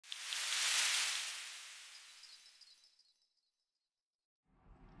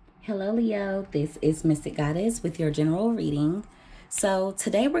Hello, Leo. This is Mystic Goddess with your general reading. So,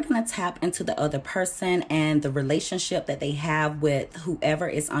 today we're going to tap into the other person and the relationship that they have with whoever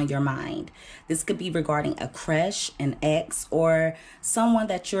is on your mind. This could be regarding a crush, an ex, or someone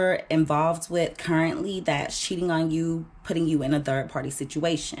that you're involved with currently that's cheating on you, putting you in a third party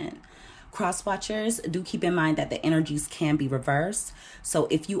situation. Cross watchers, do keep in mind that the energies can be reversed. So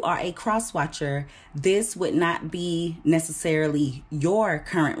if you are a cross watcher, this would not be necessarily your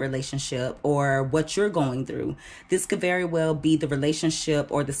current relationship or what you're going through. This could very well be the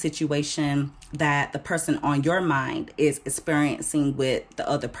relationship or the situation that the person on your mind is experiencing with the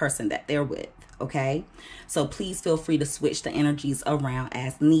other person that they're with. Okay, so please feel free to switch the energies around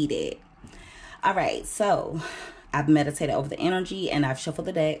as needed. All right, so I've meditated over the energy and I've shuffled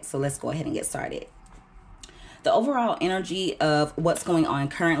the deck. So let's go ahead and get started. The overall energy of what's going on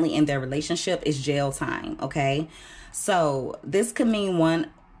currently in their relationship is jail time. Okay. So this could mean one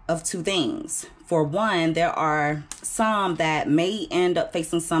of two things. For one, there are some that may end up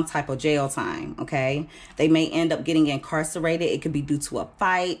facing some type of jail time. Okay. They may end up getting incarcerated. It could be due to a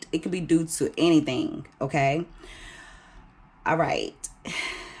fight. It could be due to anything. Okay. All right.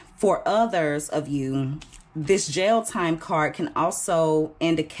 For others of you, this jail time card can also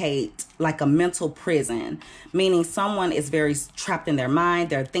indicate like a mental prison, meaning someone is very trapped in their mind.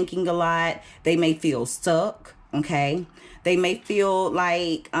 They're thinking a lot. They may feel stuck. Okay. They may feel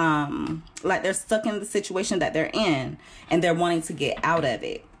like they're stuck in the situation that they're in and they're wanting to get out of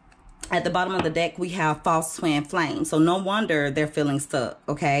it. At the bottom of the deck, we have false twin flame. So no wonder they're feeling stuck.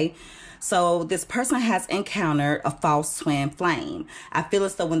 Okay. So this person has encountered a false twin flame. I feel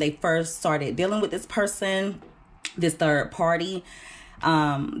as though when they first started dealing with this person, this third party,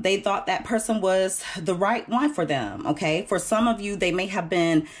 they thought that person was the right one for them. Okay. For some of you, they may have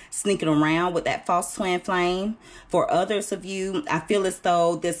been sneaking around with that false twin flame. For others of you, I feel as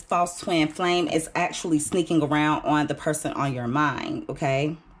though this false twin flame is actually sneaking around on the person on your mind.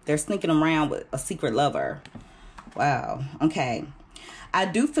 Okay. They're sneaking around with a secret lover. Wow. Okay. I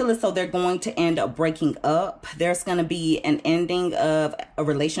do feel as though they're going to end up breaking up. There's going to be an ending of a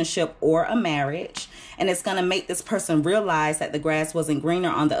relationship or a marriage. And it's going to make this person realize that the grass wasn't greener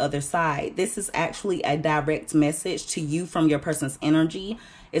on the other side. This is actually a direct message to you from your person's energy.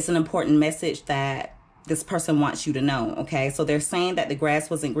 It's an important message that this person wants you to know. Okay. So they're saying that the grass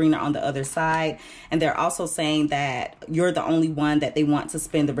wasn't greener on the other side. And they're also saying that you're the only one that they want to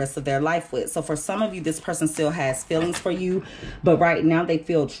spend the rest of their life with. So for some of you, this person still has feelings for you, but right now they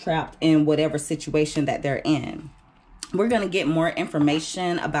feel trapped in whatever situation that they're in. We're going to get more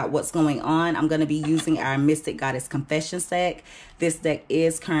information about what's going on. I'm going to be using our Mystic Goddess Confessions deck. This deck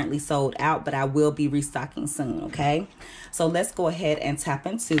is currently sold out, but I will be restocking soon, okay? So let's go ahead and tap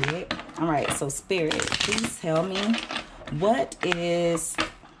into it. All right, so Spirit, please tell me, what is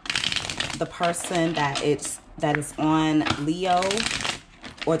the person that is on Leo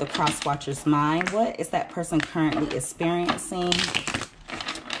or the cross watcher's mind? What is that person currently experiencing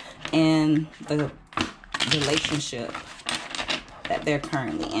in the relationship that they're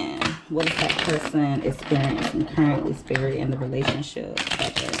currently in? What is that person experiencing currently, Spirit, in the relationship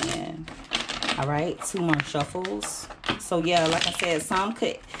that they're in? All right, 2 more shuffles. So yeah, like I said, some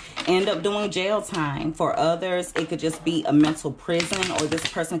could end up doing jail time. For others, it could just be a mental prison, or this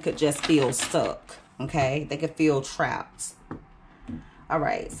person could just feel stuck. Okay, they could feel trapped. All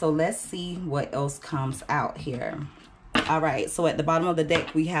right, so let's see what else comes out here. All right, so at the bottom of the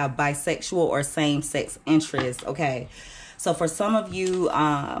deck, we have bisexual or same-sex interest. Okay, so for some of you,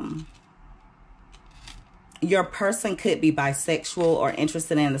 your person could be bisexual or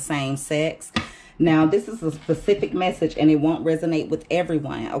interested in the same sex. Now, this is a specific message and it won't resonate with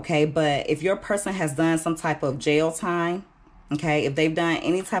everyone, okay? But if your person has done some type of jail time, okay, if they've done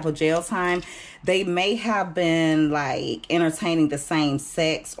any type of jail time, they may have been like entertaining the same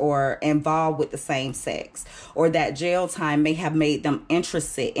sex or involved with the same sex, or that jail time may have made them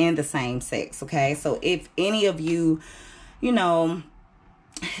interested in the same sex, okay? So if any of you, you know,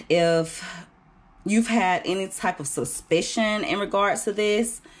 if you've had any type of suspicion in regards to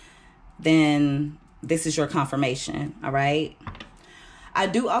this, then this is your confirmation. All right. I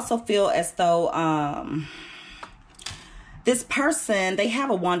do also feel as though this person, they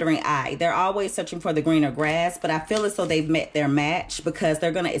have a wandering eye. They're always searching for the greener grass, but I feel as though they've met their match, because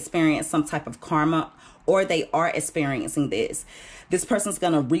they're going to experience some type of karma, or they are experiencing this. This person's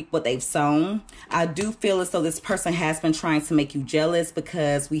going to reap what they've sown. I do feel as though this person has been trying to make you jealous,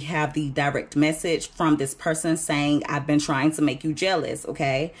 because we have the direct message from this person saying, I've been trying to make you jealous.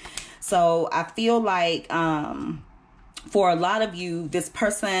 Okay. So I feel like for a lot of you, this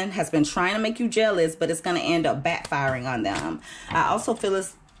person has been trying to make you jealous, but it's going to end up backfiring on them. I also feel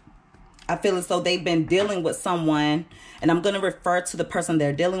as I feel as though they've been dealing with someone, and I'm going to refer to the person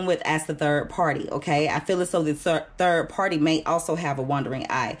they're dealing with as the third party, okay? I feel as though the third party may also have a wandering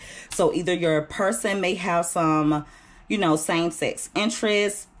eye. So either your person may have some, you know, same-sex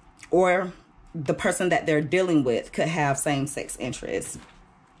interests, or the person that they're dealing with could have same-sex interests.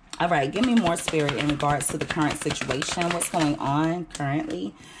 All right, give me more spirit in regards to the current situation. What's going on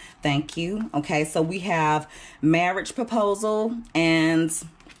currently? Thank you. Okay, so we have marriage proposal, and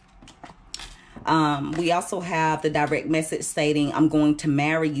we also have the direct message stating, I'm going to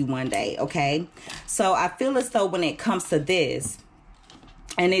marry you one day, okay? So I feel as though when it comes to this,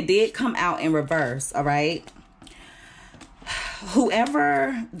 and it did come out in reverse, all right?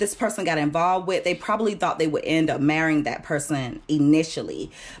 Whoever this person got involved with, they probably thought they would end up marrying that person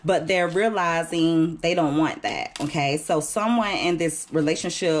initially, but they're realizing they don't want that, okay? So someone in this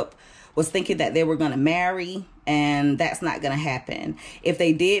relationship was thinking that they were going to marry, and that's not going to happen. If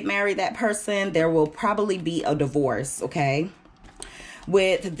they did marry that person, there will probably be a divorce, okay?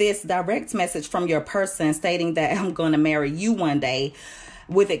 With this direct message from your person stating that I'm going to marry you one day,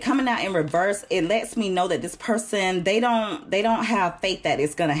 with it coming out in reverse, it lets me know that this person, they don't have faith that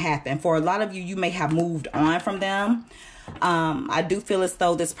it's going to happen. For a lot of you, you may have moved on from them. I do feel as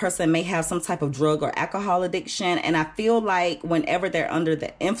though this person may have some type of drug or alcohol addiction. And I feel like whenever they're under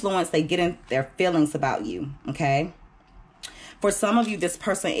the influence, they get in their feelings about you. Okay. For some of you, this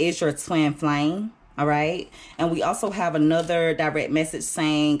person is your twin flame. All right. And we also have another direct message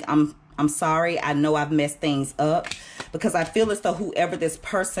saying, I'm sorry. I know I've messed things up, because I feel as though whoever this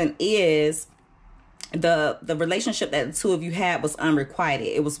person is, the relationship that the two of you had was unrequited.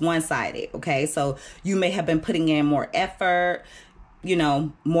 It was one-sided. Okay. So you may have been putting in more effort, you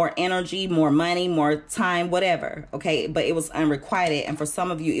know, more energy, more money, more time, whatever. Okay. But it was unrequited. And for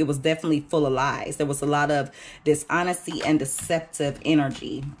some of you, it was definitely full of lies. There was a lot of dishonesty and deceptive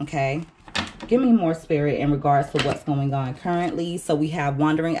energy. Okay. Give me more spirit in regards to what's going on currently. So we have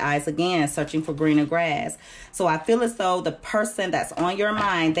wandering eyes again, searching for greener grass. So I feel as though the person that's on your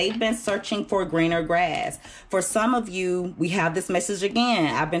mind, they've been searching for greener grass. For some of you, we have this message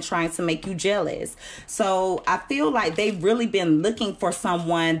again. I've been trying to make you jealous. So I feel like they've really been looking for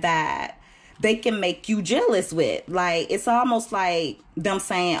someone that they can make you jealous with. Like, it's almost like them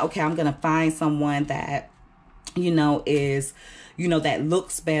saying, okay, I'm going to find someone that, you know, is, you know, that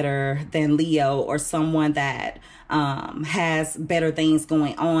looks better than Leo, or someone that has better things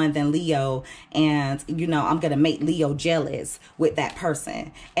going on than Leo. And, you know, I'm going to make Leo jealous with that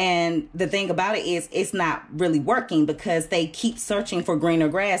person. And the thing about it is, it's not really working, because they keep searching for greener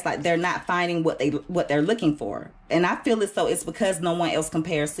grass. Like, they're not finding what they're looking for. And I feel as though it's because no one else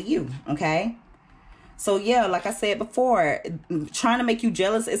compares to you. Okay. So yeah, like I said before, trying to make you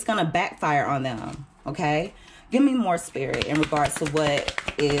jealous, it's going to backfire on them. Okay. Give me more spirit in regards to what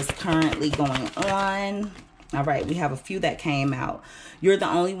is currently going on. All right, we have a few that came out. You're the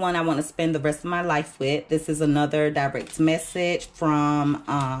only one I want to spend the rest of my life with. This is another direct message from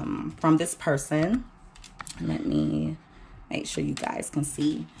this person. Let me make sure you guys can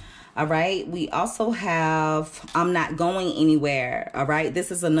see. All right, we also have, I'm not going anywhere. All right,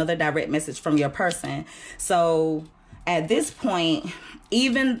 this is another direct message from your person. So at this point,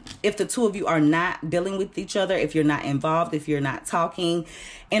 even if the two of you are not dealing with each other, if you're not involved, if you're not talking,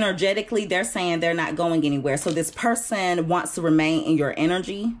 energetically, they're saying they're not going anywhere. So this person wants to remain in your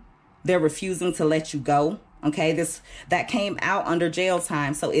energy. They're refusing to let you go. Okay, that came out under jail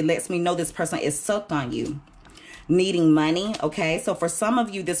time. So it lets me know this person is stuck on you, needing money. Okay, so for some of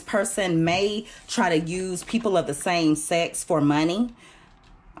you, this person may try to use people of the same sex for money.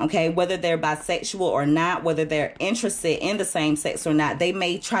 Okay, whether they're bisexual or not, whether they're interested in the same sex or not, they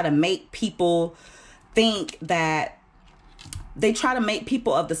may try to make people think that they try to make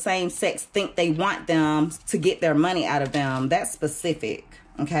people of the same sex think they want them to get their money out of them. That's specific.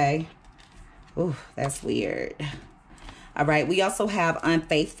 Okay. Ooh, that's weird. All right. We also have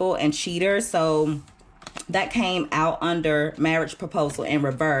unfaithful and cheater. So that came out under marriage proposal in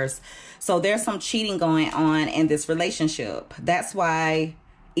reverse. So there's some cheating going on in this relationship. That's why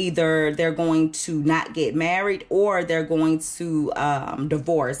either they're going to not get married, or they're going to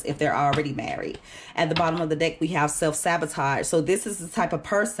divorce if they're already married. At the bottom of the deck, we have self-sabotage. So this is the type of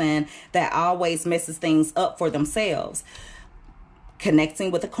person that always messes things up for themselves.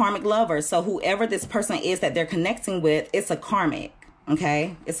 Connecting with a karmic lover. So whoever this person is that they're connecting with, it's a karmic.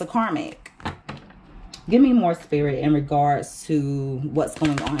 Okay? It's a karmic. Give me more spirit in regards to what's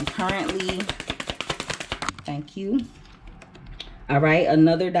going on currently. Thank you. All right,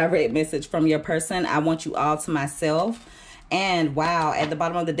 another direct message from your person. I want you all to myself. And wow, at the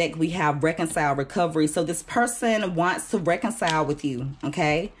bottom of the deck, we have reconcile, recovery. So this person wants to reconcile with you,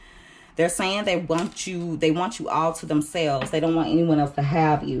 okay? They're saying they want you all to themselves. They don't want anyone else to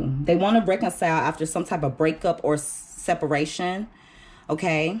have you. They want to reconcile after some type of breakup or separation,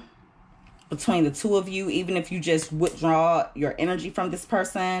 okay, between the two of you. Even if you just withdraw your energy from this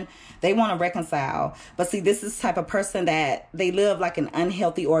person, they want to reconcile. But see, this is the type of person that they live like an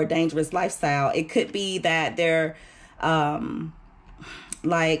unhealthy or a dangerous lifestyle. It could be that they're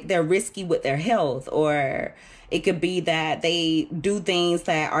risky with their health, or it could be that they do things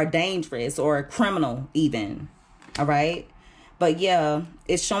that are dangerous or criminal even. All right. But yeah,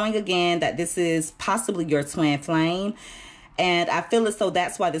 it's showing again that this is possibly your twin flame. And I feel as though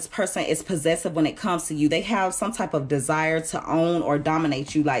that's why this person is possessive when it comes to you. They have some type of desire to own or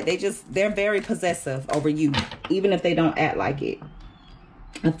dominate you. Like they're very possessive over you, even if they don't act like it.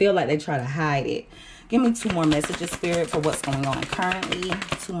 I feel like they try to hide it. Give me 2 more messages, Spirit, for what's going on currently.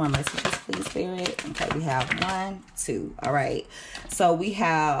 2 more messages, please, Spirit. Okay, we have 1, 2. All right. So we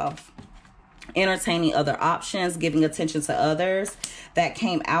have entertaining other options, giving attention to others. That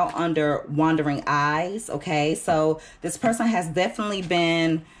came out under wandering eyes. Okay, so this person has definitely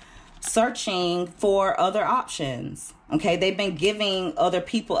been searching for other options. Okay, they've been giving other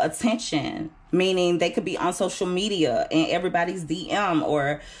people attention, meaning they could be on social media and everybody's DM,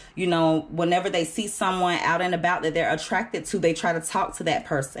 or, you know, whenever they see someone out and about that they're attracted to, they try to talk to that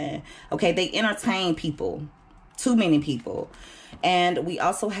person. Okay, they entertain people, too many people. And we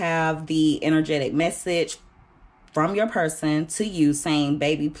also have the energetic message from your person to you saying,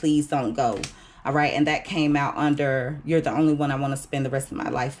 baby, please don't go. All right. And that came out under, you're the only one I want to spend the rest of my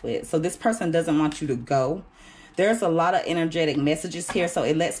life with. So this person doesn't want you to go. There's a lot of energetic messages here, so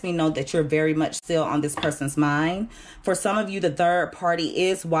it lets me know that you're very much still on this person's mind. For some of you, the third party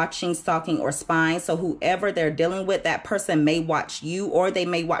is watching, stalking, or spying. So whoever they're dealing with, that person may watch you, or they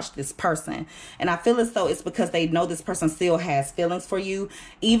may watch this person. And I feel as though it's because they know this person still has feelings for you.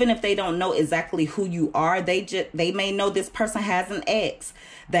 Even if they don't know exactly who you are, they may know this person has an ex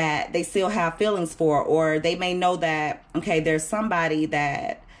that they still have feelings for, or they may know that, okay, there's somebody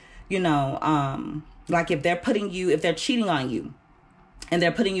that, you know, like if they're cheating on you and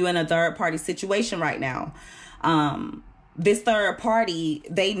they're putting you in a third party situation right now, this third party,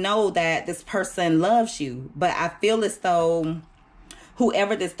 they know that this person loves you. But I feel as though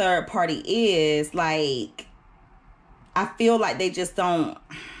whoever this third party is, like, I feel like they just don't,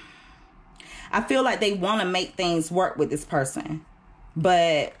 I feel like they want to make things work with this person.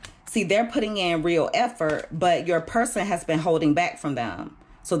 But see, they're putting in real effort, but your person has been holding back from them.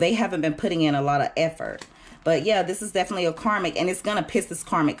 So they haven't been putting in a lot of effort. But yeah, this is definitely a karmic, and it's going to piss this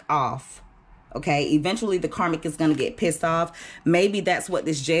karmic off. Okay, eventually the karmic is going to get pissed off. Maybe that's what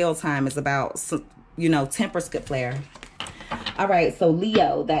this jail time is about. So, you know, tempers could flare. All right, so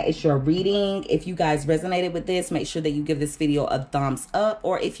Leo, that is your reading. If you guys resonated with this, make sure that you give this video a thumbs up.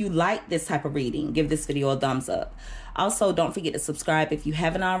 Or if you like this type of reading, give this video a thumbs up. Also, don't forget to subscribe if you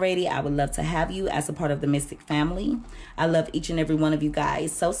haven't already. I would love to have you as a part of the Mystic family. I love each and every one of you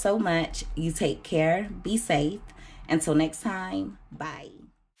guys so much. You take care. Be safe. Until next time, bye.